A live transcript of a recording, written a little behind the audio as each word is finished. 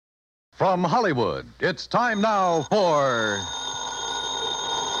From Hollywood, it's time now for...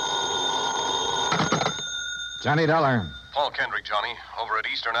 Johnny Dollar. Paul Kendrick, Johnny, over at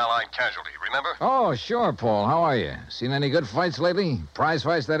Eastern Allied Casualty, remember? Oh, sure, Paul. How are you? Seen any good fights lately? Prize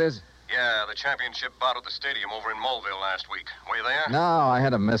fights, that is? Yeah, the championship bout at the stadium over in Mulville last week. Were you there? No, I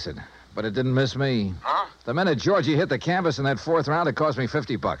had to miss it. But it didn't miss me. Huh? The minute Georgie hit the canvas in that fourth round, it cost me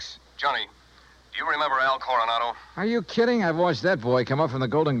 $50. Johnny, do you remember Al Coronado? Are you kidding? I've watched that boy come up from the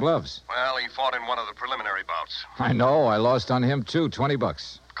Golden Gloves. Well, he fought in one of the preliminary bouts. I know. I lost on him, too. $20.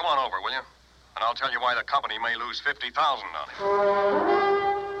 Come on over, will you? And I'll tell you why the company may lose $50,000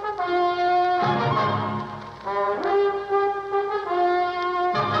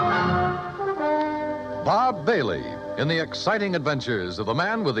 on Bob Bailey in the exciting adventures of the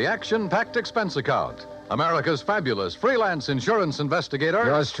man with the action-packed expense account. America's fabulous freelance insurance investigator.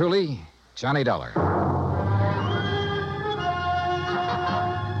 Yours truly, Johnny Dollar.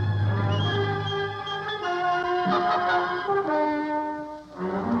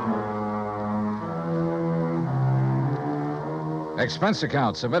 Expense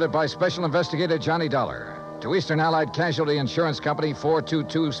account submitted by Special Investigator Johnny Dollar to Eastern Allied Casualty Insurance Company,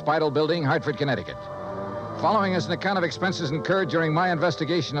 422 Spidal Building, Hartford, Connecticut. Following is an account of expenses incurred during my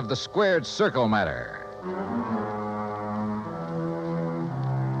investigation of the Squared Circle matter.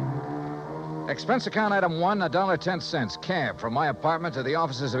 Expense account item 1, $1.10, cab from my apartment to the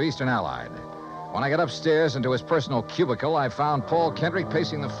offices of Eastern Allied. When I got upstairs into his personal cubicle, I found Paul Kendrick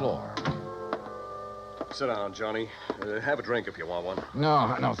pacing the floor. Sit down, Johnny. Have a drink if you want one.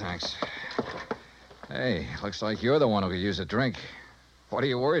 No, thanks. Hey, looks like you're the one who could use a drink. What are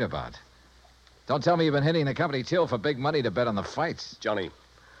you worried about? Don't tell me you've been hitting the company till for big money to bet on the fights. Johnny,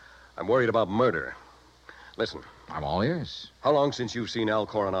 I'm worried about murder. Listen. I'm all ears. How long since you've seen Al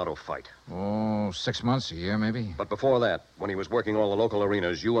Coronado fight? Oh, 6 months, a year, maybe. But before that, when he was working all the local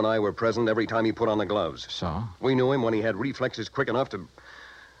arenas, you and I were present every time he put on the gloves. So? We knew him when he had reflexes quick enough to...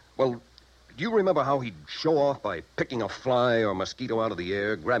 Well, do you remember how he'd show off by picking a fly or mosquito out of the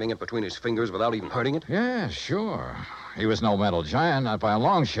air, grabbing it between his fingers without even hurting it? Yeah, sure. He was no metal giant, not by a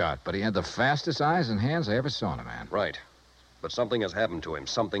long shot, but he had the fastest eyes and hands I ever saw in a man. Right. But something has happened to him,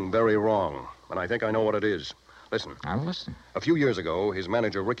 something very wrong, and I think I know what it is. Listen. I'm listening. A few years ago, his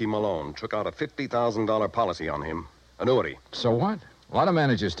manager, Ricky Malone, took out a $50,000 policy on him. Annuity. So what? A lot of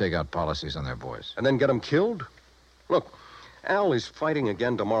managers take out policies on their boys. And then get him killed? Look, Al is fighting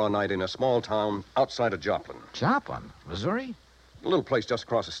again tomorrow night in a small town outside of Joplin. Joplin? Missouri? A little place just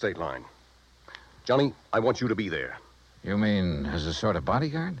across the state line. Johnny, I want you to be there. You mean as a sort of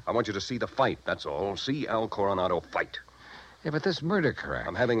bodyguard? I want you to see the fight, that's all. See Al Coronado fight. Yeah, but this murder correct.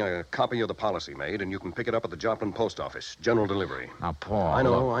 I'm having a copy of the policy made, and you can pick it up at the Joplin post office. General delivery. Now, Paul... I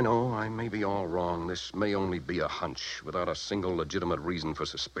know. I may be all wrong. This may only be a hunch without a single legitimate reason for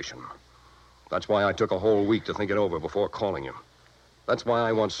suspicion. That's why I took a whole week to think it over before calling you. That's why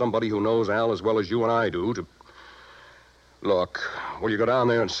I want somebody who knows Al as well as you and I do to... Look, will you go down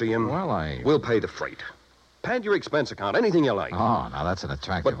there and see him? Well, We'll pay the freight. Pad your expense account, anything you like. Oh, now that's an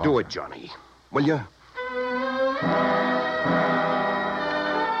attractive But do offer. it, Johnny. Will you?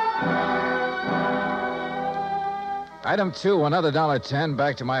 Item 2, another $1.10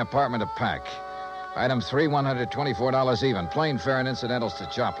 back to my apartment to pack. Item 3, $124 even. Plane fare and incidentals to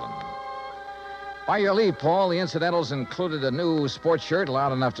Joplin. By your leave, Paul, the incidentals included a new sports shirt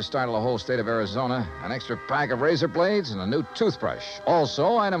loud enough to startle the whole state of Arizona, an extra pack of razor blades, and a new toothbrush.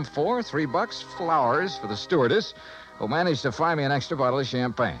 Also, item 4, $3, flowers for the stewardess, who managed to find me an extra bottle of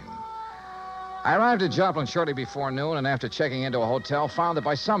champagne. I arrived at Joplin shortly before noon, and after checking into a hotel, found that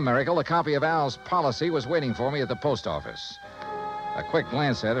by some miracle, a copy of Al's policy was waiting for me at the post office. A quick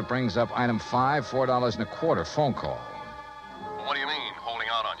glance at it brings up item 5, $4.25 phone call. Well, what do you mean, holding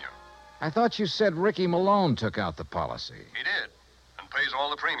out on you? I thought you said Ricky Malone took out the policy. He did, and pays all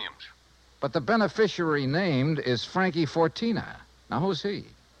the premiums. But the beneficiary named is Frankie Fortina. Now, who's he?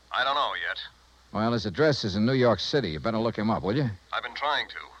 I don't know yet. Well, his address is in New York City. You better look him up, will you? I've been trying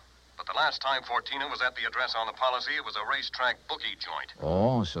to. But the last time Fortina was at the address on the policy, it was a racetrack bookie joint.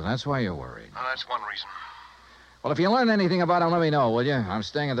 Oh, so that's why you're worried. Now, that's one reason. Well, if you learn anything about him, let me know, will you? I'm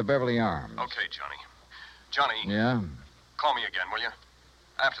staying at the Beverly Arms. Okay, Johnny. Johnny. Yeah? Call me again, will you?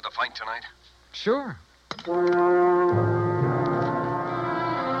 After the fight tonight. Sure.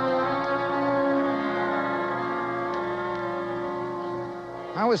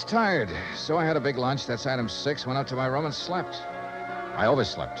 I was tired, so I had a big lunch. That's item 6. Went up to my room and slept. I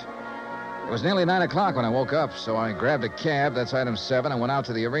overslept. It was nearly 9 o'clock when I woke up, so I grabbed a cab, that's item 7, and went out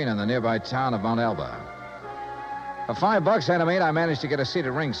to the arena in the nearby town of Mount Elba. For $5, item 8, I managed to get a seat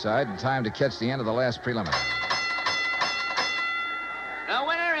at ringside in time to catch the end of the last preliminary. The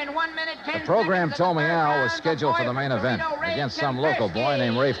winner in 1 minute, 10 The program seconds told me of the third Al was round. scheduled for the main event against some local boy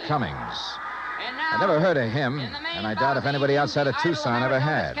named Rafe Cummings. I never heard of him, and I doubt if anybody outside of Tucson ever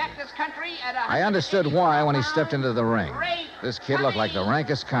had. I understood why when he stepped into the ring. This kid looked like the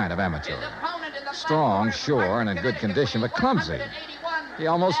rankest kind of amateur. Strong, sure, and in good condition, but clumsy. He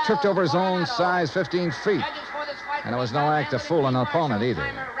almost tripped over his own size 15 feet. And it was no act of fooling an opponent either.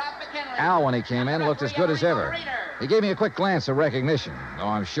 Al, when he came in, looked as good as ever. He gave me a quick glance of recognition, though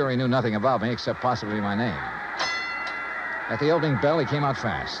I'm sure he knew nothing about me except possibly my name. At the opening bell, he came out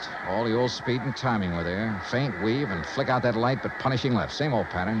fast. All the old speed and timing were there. Faint weave and flick out that light, but punishing left. Same old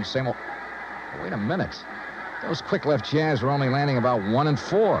pattern, same old... Wait a minute. Those quick left jabs were only landing about 1 and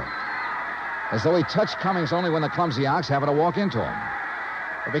 4. As though he touched Cummings only when the clumsy ox happened to walk into him.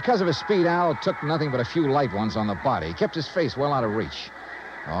 But because of his speed, Al took nothing but a few light ones on the body. He kept his face well out of reach.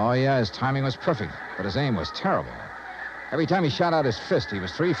 Oh, yeah, his timing was perfect, but his aim was terrible. Every time he shot out his fist, he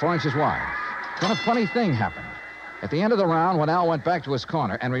was 3-4 inches wide. Then a funny thing happened. At the end of the round, when Al went back to his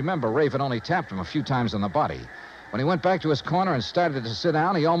corner, and remember, Rafe had only tapped him a few times on the body. When he went back to his corner and started to sit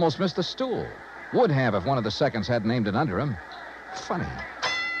down, he almost missed the stool. Would have if one of the seconds hadn't aimed it under him. Funny.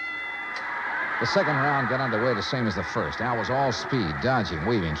 The second round got underway the same as the first. Al was all speed, dodging,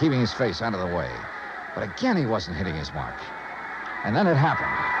 weaving, keeping his face out of the way. But again, he wasn't hitting his mark. And then it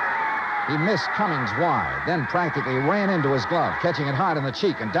happened. He missed Cummings wide, then practically ran into his glove, catching it hard in the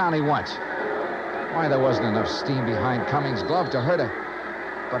cheek, and down he went. Why, there wasn't enough steam behind Cummings' glove to hurt him.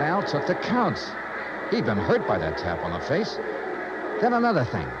 But Al took the count. He'd been hurt by that tap on the face. Then another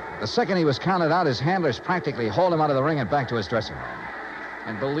thing. The second he was counted out, his handlers practically hauled him out of the ring and back to his dressing room.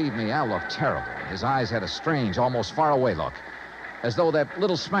 And believe me, Al looked terrible. His eyes had a strange, almost far-away look, as though that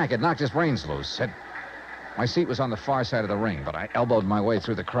little smack had knocked his brains loose. My seat was on the far side of the ring, but I elbowed my way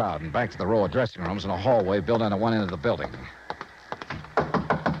through the crowd and back to the row of dressing rooms in a hallway built on one end of the building.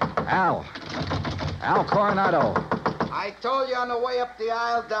 Al Coronado. I told you on the way up the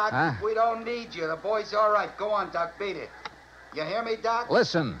aisle, Doc. Huh? We don't need you. The boy's all right. Go on, Doc. Beat it. You hear me, Doc?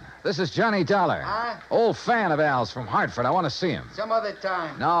 Listen, this is Johnny Dollar. Huh? Old fan of Al's from Hartford. I want to see him. Some other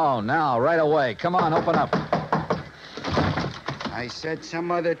time. No, now, right away. Come on, open up. I said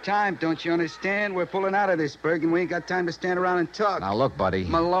some other time. Don't you understand? We're pulling out of this, Berg, and we ain't got time to stand around and talk. Now, look, buddy.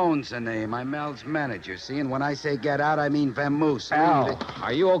 Malone's the name. I'm Al's manager, see? And when I say get out, I mean vamoose. Al,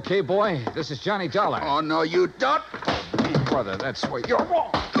 are you okay, boy? This is Johnny Dollar. Oh, no, you don't. Brother, that's where you're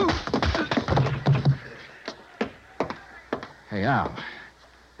wrong. Hey, Al.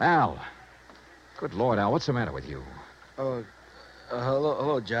 Al. Good Lord, Al, what's the matter with you? Oh,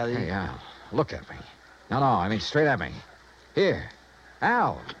 hello, Johnny. Hey, Al, look at me. No, I mean straight at me. Here.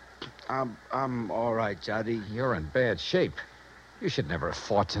 Al. I'm all right, Johnny. You're in bad shape. You should never have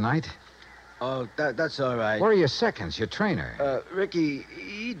fought tonight. Oh, that's all right. Where are your seconds, your trainer? Ricky,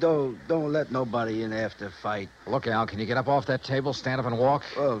 he don't let nobody in after fight. Look, Al, can you get up off that table, stand up and walk?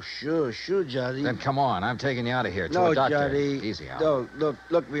 Oh, sure, Johnny. Then come on, I'm taking you out of here to No, a doctor. Johnny. Easy, Al. No,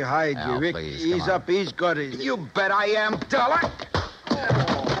 look behind Al, you, Rick. please, He's come on. up, he's got it. You bet I am, Dollar.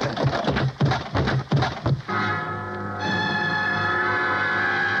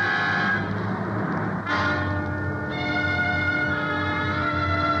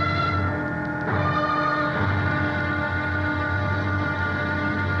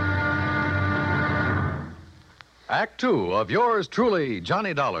 Act Two of yours truly,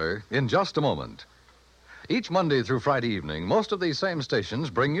 Johnny Dollar, in just a moment. Each Monday through Friday evening, most of these same stations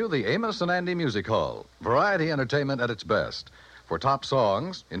bring you the Amos and Andy Music Hall. Variety entertainment at its best. For top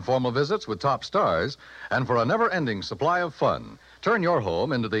songs, informal visits with top stars, and for a never-ending supply of fun. Turn your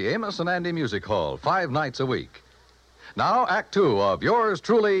home into the Amos and Andy Music Hall 5 nights a week. Now, Act Two of yours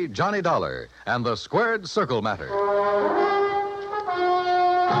truly, Johnny Dollar, and the Squared Circle Matter.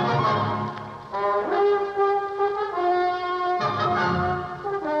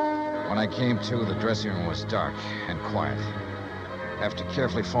 When I came to, the dressing room was dark and quiet. After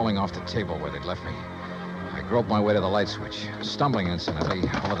carefully falling off the table where they'd left me, I groped my way to the light switch, stumbling incidentally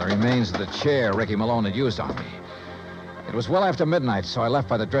over the remains of the chair Ricky Malone had used on me. It was well after midnight, so I left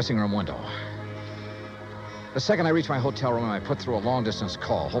by the dressing room window. The second I reached my hotel room, I put through a long-distance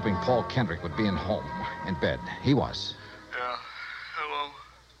call, hoping Paul Kendrick would be in bed. He was. Yeah. Hello?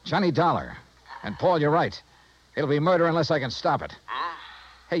 Johnny Dollar. And, Paul, you're right. It'll be murder unless I can stop it. Huh?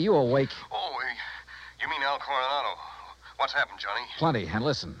 Hey, you awake? Oh, you mean Al Coronado. What's happened, Johnny? Plenty. And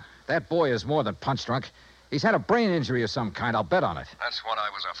listen, that boy is more than punch-drunk. He's had a brain injury of some kind. I'll bet on it. That's what I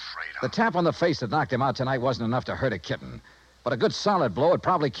was afraid The of. tap on the face that knocked him out tonight wasn't enough to hurt a kitten. But a good solid blow would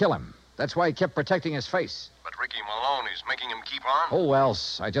probably kill him. That's why he kept protecting his face. But Ricky Malone is making him keep on? Who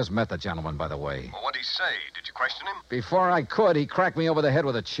else? I just met the gentleman, by the way. Well, what'd he say? Did you question him? Before I could, he cracked me over the head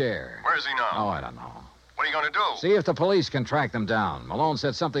with a chair. Where is he now? Oh, I don't know. What are you going to do? See if the police can track them down. Malone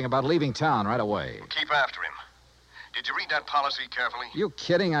said something about leaving town right away. Keep after him. Did you read that policy carefully? You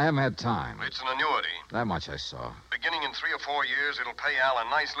kidding? I haven't had time. It's an annuity. That much I saw. Beginning in 3 or 4 years, it'll pay Al a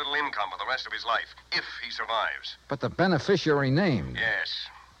nice little income for the rest of his life, if he survives. But the beneficiary named. Yes,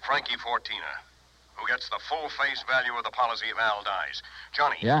 Frankie Fortina, who gets the full face value of the policy if Al dies.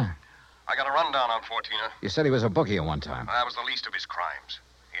 Johnny. Yeah? I got a rundown on Fortina. You said he was a bookie at one time. That was the least of his crimes.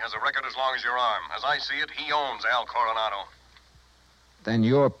 He has a record as long as your arm. As I see it, he owns Al Coronado. Then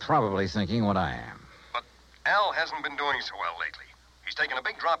you're probably thinking what I am. But Al hasn't been doing so well lately. He's taken a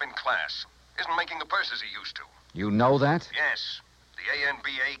big drop in class. Isn't making the purses he used to. You know that? Yes. The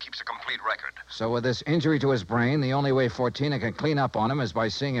ANBA keeps a complete record. So with this injury to his brain, the only way Fortina can clean up on him is by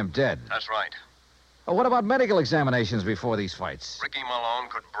seeing him dead. That's right. Well, what about medical examinations before these fights? Ricky Malone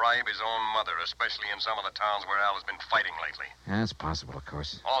could bribe his own mother, especially in some of the towns where Al has been fighting lately. Yeah, it's possible, of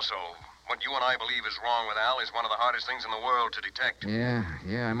course. Also, what you and I believe is wrong with Al is one of the hardest things in the world to detect.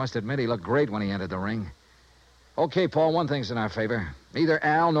 Yeah, I must admit he looked great when he entered the ring. Okay, Paul, one thing's in our favor. Neither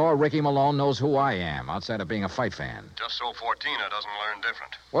Al nor Ricky Malone knows who I am, outside of being a fight fan. Just so Fortina doesn't learn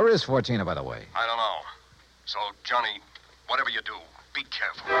different. Where is Fortina, by the way? I don't know. So, Johnny, whatever you do, be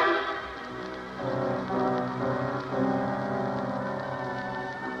careful.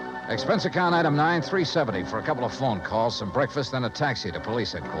 Expense account item 9, $370 for a couple of phone calls, some breakfast, and a taxi to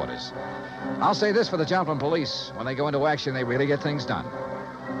police headquarters. I'll say this for the Joplin police. When they go into action, they really get things done.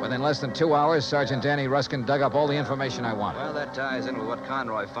 Within less than 2 hours, Sergeant Danny Ruskin dug up all the information I wanted. Well, that ties in with what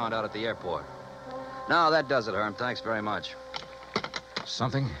Conroy found out at the airport. No, that does it, Herm. Thanks very much.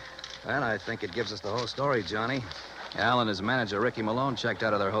 Something? Well, I think it gives us the whole story, Johnny. Al and his manager, Ricky Malone, checked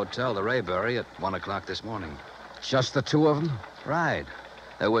out of their hotel, the Rayberry, at 1 o'clock this morning. Just the two of them? Right.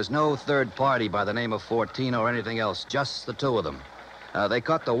 There was no third party by the name of Fortina or anything else, just the two of them. They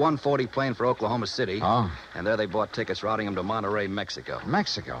caught the 140 plane for Oklahoma City. Oh? And there they bought tickets routing them to Monterrey, Mexico.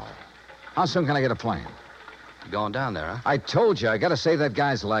 Mexico? How soon can I get a plane? You going down there, huh? I told you, I gotta save that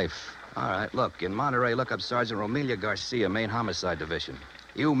guy's life. All right, look, in Monterrey, look up Sergeant Romelia Garcia, Main Homicide Division.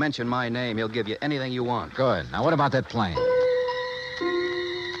 You mention my name, he'll give you anything you want. Good. Now, what about that plane?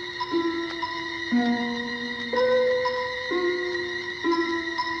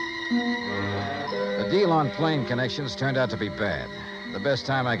 The deal on plane connections turned out to be bad. The best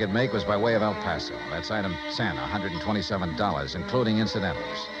time I could make was by way of El Paso. That's item 10, $127, including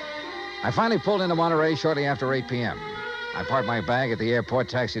incidentals. I finally pulled into Monterey shortly after 8 p.m. I parked my bag at the airport,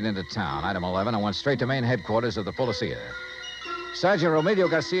 taxied into town. Item 11, and went straight to main headquarters of the Policia. Sergeant Romelio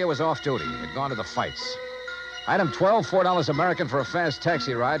Garcia was off duty. Had gone to the fights. Item 12, $4 American for a fast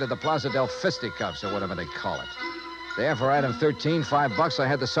taxi ride to the Plaza del Fisticuffs, or whatever they call it. There, for item 13, $5, I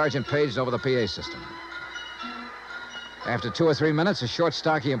had the sergeant paged over the PA system. After 2 or 3 minutes, a short,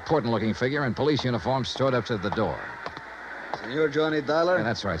 stocky, important-looking figure in police uniform strode up to the door. Senor Johnny Dollar? Yeah,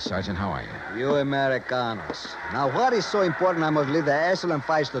 that's right, Sergeant. How are you? You Americanos. Now, what is so important I must leave the excellent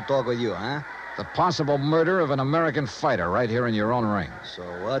fights to talk with you, huh? The possible murder of an American fighter right here in your own ring. So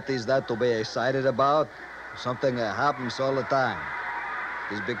what is that to be excited about? Something that happens all the time.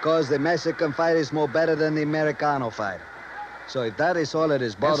 It's because the Mexican fight is more better than the Americano fight. So if that is all that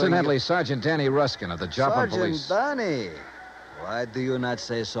is bothering Incidentally, you... Sergeant Danny Ruskin of the Joplin Police. Sergeant Danny. Why do you not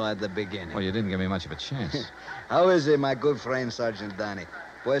say so at the beginning? Well, you didn't give me much of a chance. How is it, my good friend, Sergeant Danny?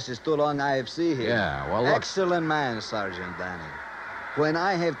 Pues it's too long I have seen him. Yeah, well, look. Excellent man, Sergeant Danny. When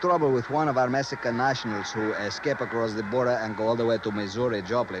I have trouble with one of our Mexican nationals who escape across the border and go all the way to Missouri,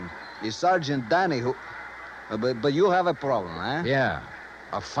 Joplin, it's Sergeant Danny who... But you have a problem, huh? Yeah.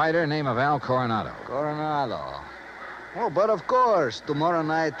 A fighter named Al Coronado. Coronado. Oh, but of course, tomorrow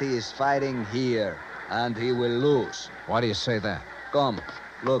night he is fighting here, and he will lose. Why do you say that? Come,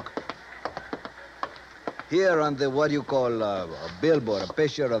 look. Here on the, what you call, a billboard, a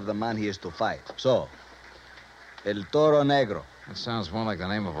picture of the man he is to fight. So, El Toro Negro. That sounds more like the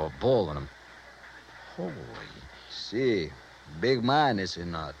name of a bull than a... Holy... See, big man, is he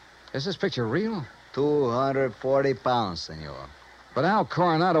not? Is this picture real? 240 pounds, senor. But Al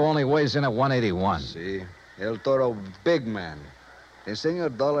Coronado only weighs in at 181. See, El Toro, big man. And Senor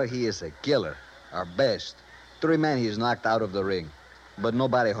Dollar, he is a killer. Our best. 3 men he's knocked out of the ring. But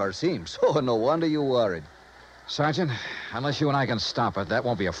nobody hurts him, so no wonder you worried. Sergeant, unless you and I can stop it, that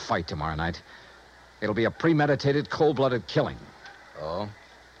won't be a fight tomorrow night. It'll be a premeditated, cold-blooded killing. Oh?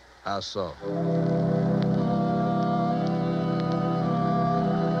 How so?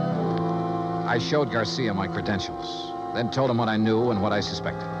 I showed Garcia my credentials, then told him what I knew and what I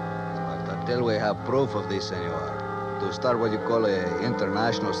suspected. But Until we have proof of this, senor. To start what you call an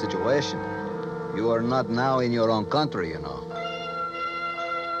international situation. You are not now in your own country, you know.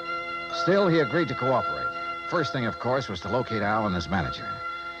 Still, he agreed to cooperate. First thing, of course, was to locate Al and his manager.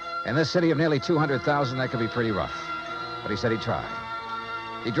 In this city of nearly 200,000, that could be pretty rough. But he said he'd try.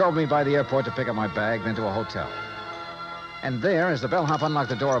 He drove me by the airport to pick up my bag, then to a hotel. And there, as the bellhop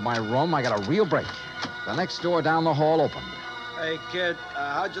unlocked the door of my room, I got a real break. The next door down the hall opened. Hey, kid,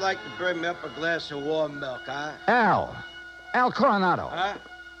 how'd you like to bring me up a glass of warm milk, huh? Al Coronado. Huh?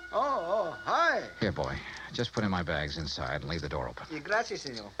 Oh, hi. Here, boy. Just put in my bags inside and leave the door open. Gracias,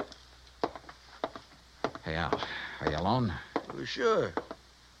 senor. Hey, Al, are you alone? Oh, sure.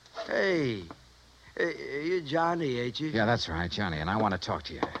 Hey, you're Johnny, ain't you? Yeah, that's right, Johnny, and I want to talk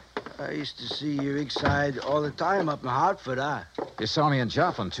to you. I used to see your rig side all the time up in Hartford, huh? You saw me in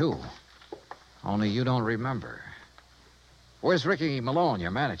Joplin, too. Only you don't remember. Where's Ricky Malone,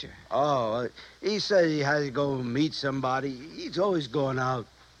 your manager? Oh, he said he had to go meet somebody. He's always going out.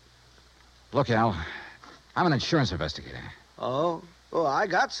 Look, Al, I'm an insurance investigator. Oh? Oh, I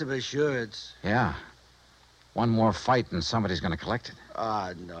got some insurance. Yeah. One more fight and somebody's going to collect it.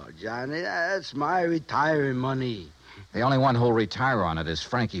 Ah, no, Johnny, that's my retiring money. The only one who'll retire on it is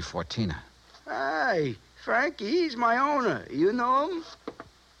Frankie Fortina. Hey, Frankie, he's my owner. You know him?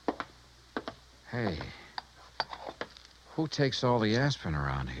 Hey, who takes all the aspirin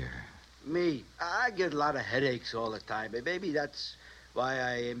around here? Me. I get a lot of headaches all the time. Maybe that's why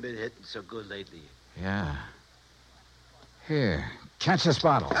I ain't been hitting so good lately. Yeah. Here, catch this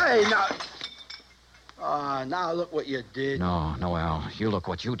bottle. Hey, now... now look what you did. No, Al, you look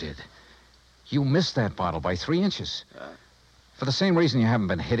what you did. You missed that bottle by 3 inches. For the same reason you haven't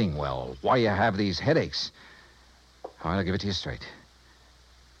been hitting well, why you have these headaches. All right, I'll give it to you straight.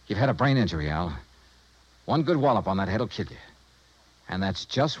 You've had a brain injury, Al. One good wallop on that head will kill you. And that's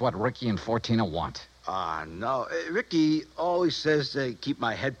just what Ricky and Fortina want. No. Ricky always says to keep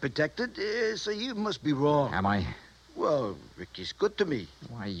my head protected, so you must be wrong. Am I? Well, Ricky's good to me.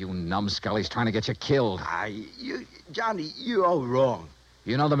 Why, you numbskull, he's trying to get you killed. Johnny, you're all wrong.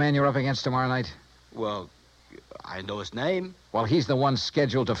 You know the man you're up against tomorrow night? Well, I know his name. Well, he's the one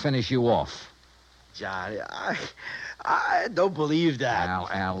scheduled to finish you off. Johnny, I don't believe that.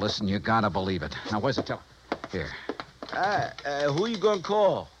 Al, listen, you gotta believe it. Now, where's the Here. Who you gonna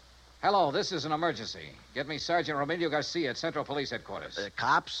call? Hello, this is an emergency. Get me Sergeant Romilio Garcia at Central Police Headquarters.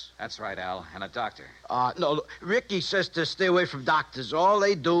 Cops? That's right, Al, and a doctor. No, look, Ricky says to stay away from doctors. All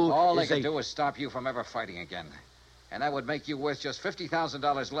they do do is stop you from ever fighting again. And that would make you worth just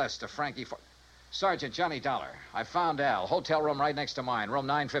 $50,000 less to Frankie Sergeant Johnny Dollar. I found Al. Hotel room right next to mine, room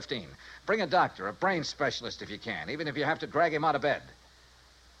 915. Bring a doctor, a brain specialist if you can, even if you have to drag him out of bed.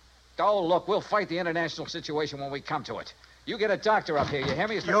 Oh, look, we'll fight the international situation when we come to it. You get a doctor up here, you hear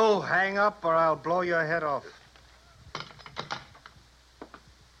me? You hang up or I'll blow your head off.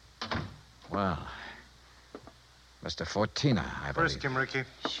 Well, Mr. Fortina, I believe. Frisk him, Ricky.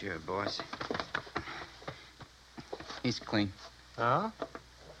 Sure, boss. He's clean. Huh?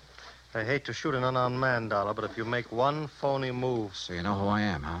 I hate to shoot an unarmed man, Dollar, but if you make one phony move... So you know who I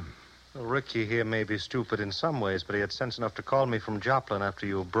am, huh? Well, Ricky here may be stupid in some ways, but he had sense enough to call me from Joplin after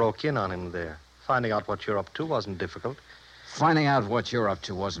you broke in on him there. Finding out what you're up to wasn't difficult. Finding out what you're up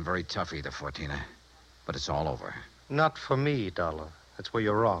to wasn't very tough either, Fortina. But it's all over. Not for me, Dollar. That's where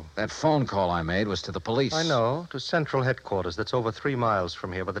you're wrong. That phone call I made was to the police. I know, to Central Headquarters. That's over 3 miles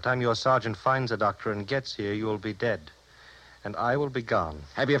from here. By the time your sergeant finds a doctor and gets here, you'll be dead. And I will be gone.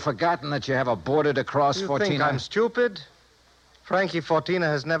 Have you forgotten that you have a border to cross, you Fortina? Think I'm stupid? Frankie Fortina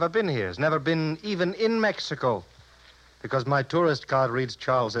has never been here. Has never been even in Mexico. Because my tourist card reads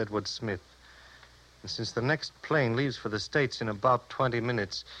Charles Edward Smith. And since the next plane leaves for the States in about 20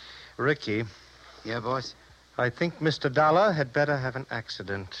 minutes, Ricky... Yeah, boss? I think Mr. Dollar had better have an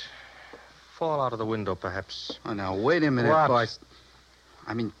accident. Fall out of the window, perhaps. Oh, now, wait a minute, What? boss.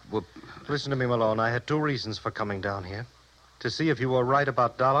 I mean, well... Listen to me, Malone. I had 2 reasons for coming down here. To see if you were right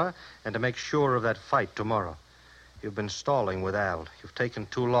about Dollar and to make sure of that fight tomorrow. You've been stalling with Al. You've taken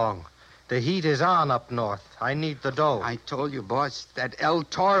too long. The heat is on up north. I need the dough. I told you, boss, that El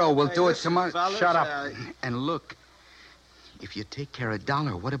Toro will do it tomorrow. Fellas, Shut up. And look, if you take care of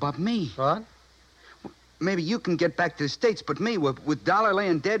Dollar, what about me? What? Maybe you can get back to the States, but me, with Dollar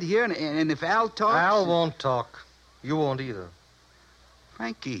laying dead here, and if Al talks... Al won't talk. You won't either.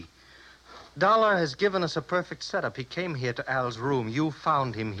 Frankie. Dollar has given us a perfect setup. He came here to Al's room. You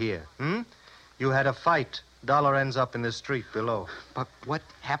found him here. You had a fight. Dollar ends up in the street below. But what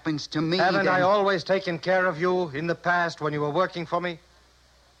happens to me Haven't then? I always taken care of you in the past when you were working for me?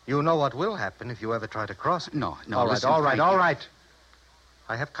 You know what will happen if you ever try to cross me. No, All right, listen, all right, Frankie. all right.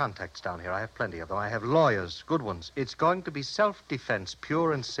 I have contacts down here. I have plenty of them. I have lawyers, good ones. It's going to be self-defense,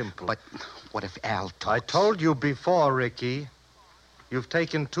 pure and simple. But what if Al talks? I told you before, Ricky. You've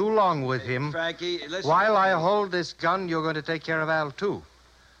taken too long with him. Frankie, listen. While I hold this gun, you're going to take care of Al, too.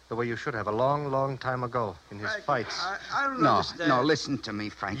 The way you should have a long, long time ago in his fights. I don't No, understand. no, listen to me,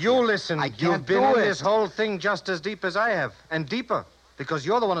 Frankie. You listen. I You've can't been do in it. this whole thing just as deep as I have, and deeper. Because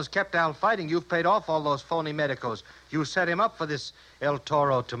you're the one who's kept Al fighting. You've paid off all those phony medicos. You set him up for this El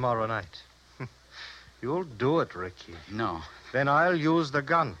Toro tomorrow night. You'll do it, Ricky. No. Then I'll use the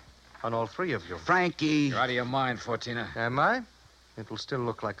gun on all three of you. Frankie. You're out of your mind, Fortina. Am I? It'll still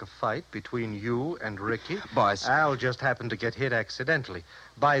look like a fight between you and Ricky. Boss. Al just happened to get hit accidentally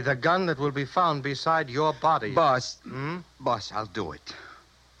by the gun that will be found beside your body. Boss. Hmm? Boss, I'll do it.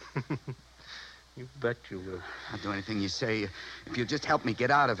 You bet you will. I'll do anything you say if you just help me get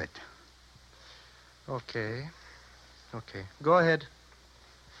out of it. Okay. Go ahead.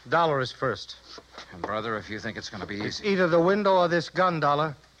 Dollar is first. And, brother, if you think it's going to be It's easy. either the window or this gun,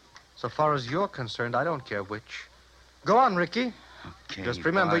 Dollar. So far as you're concerned, I don't care which. Go on, Ricky. Okay, Just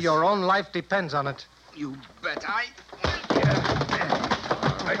remember, boss. your own life depends on it. You bet I...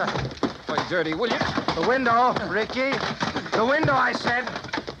 Play dirty, will you? The window, Ricky. The window, I said.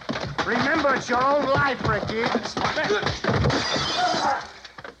 Remember, it's your own life, Ricky.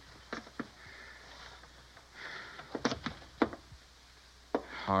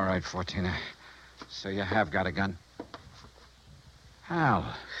 All right, Fortina. So you have got a gun? Al.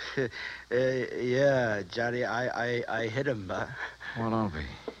 Yeah, Johnny, I hit him. Well, I'll be.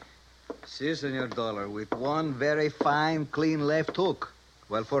 Si, Senor Dollar, with one very fine, clean left hook.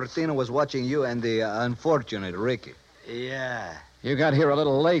 While Fortino was watching you and the unfortunate Ricky. Yeah. You got here a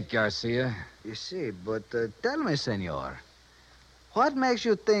little late, Garcia. You see, but tell me, Senor, what makes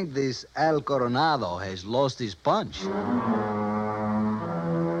you think this Al Coronado has lost his punch?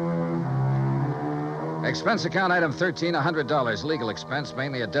 Expense account item 13, $100. Legal expense,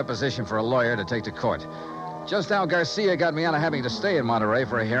 mainly a deposition for a lawyer to take to court. Just how Garcia got me out of having to stay in Monterey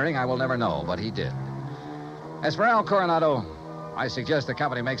for a hearing, I will never know, but he did. As for Al Coronado, I suggest the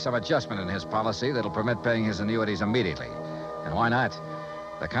company make some adjustment in his policy that'll permit paying his annuities immediately. And why not?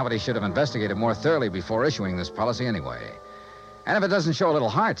 The company should have investigated more thoroughly before issuing this policy anyway. And if it doesn't show a little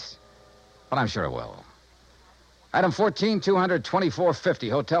heart, well, I'm sure it will. Item 14, $224.50.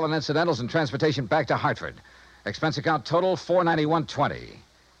 Hotel and incidentals and transportation back to Hartford. Expense account total, $491.20.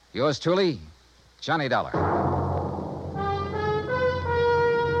 Yours truly, Johnny Dollar.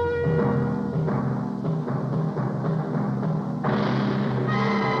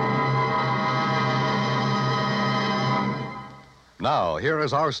 Now, here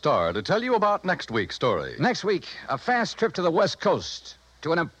is our star to tell you about next week's story. Next week, a fast trip to the West Coast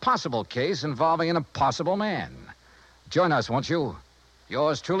to an impossible case involving an impossible man. Join us, won't you?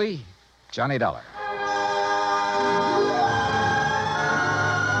 Yours truly, Johnny Dollar.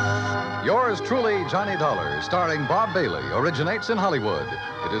 Yours truly, Johnny Dollar, starring Bob Bailey, originates in Hollywood.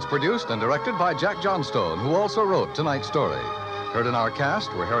 It is produced and directed by Jack Johnstone, who also wrote tonight's story. Heard in our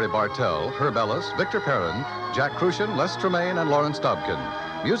cast were Harry Bartell, Herb Ellis, Victor Perrin, Jack Crucian, Les Tremaine, and Lawrence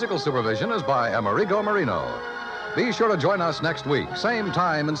Dobkin. Musical supervision is by Amerigo Marino. Be sure to join us next week, same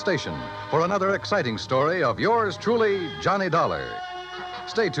time and station, for another exciting story of yours truly, Johnny Dollar.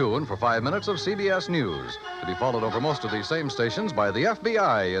 Stay tuned for 5 minutes of CBS News, to be followed over most of these same stations by the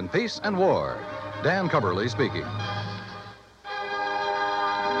FBI in Peace and War. Dan Cubberly speaking.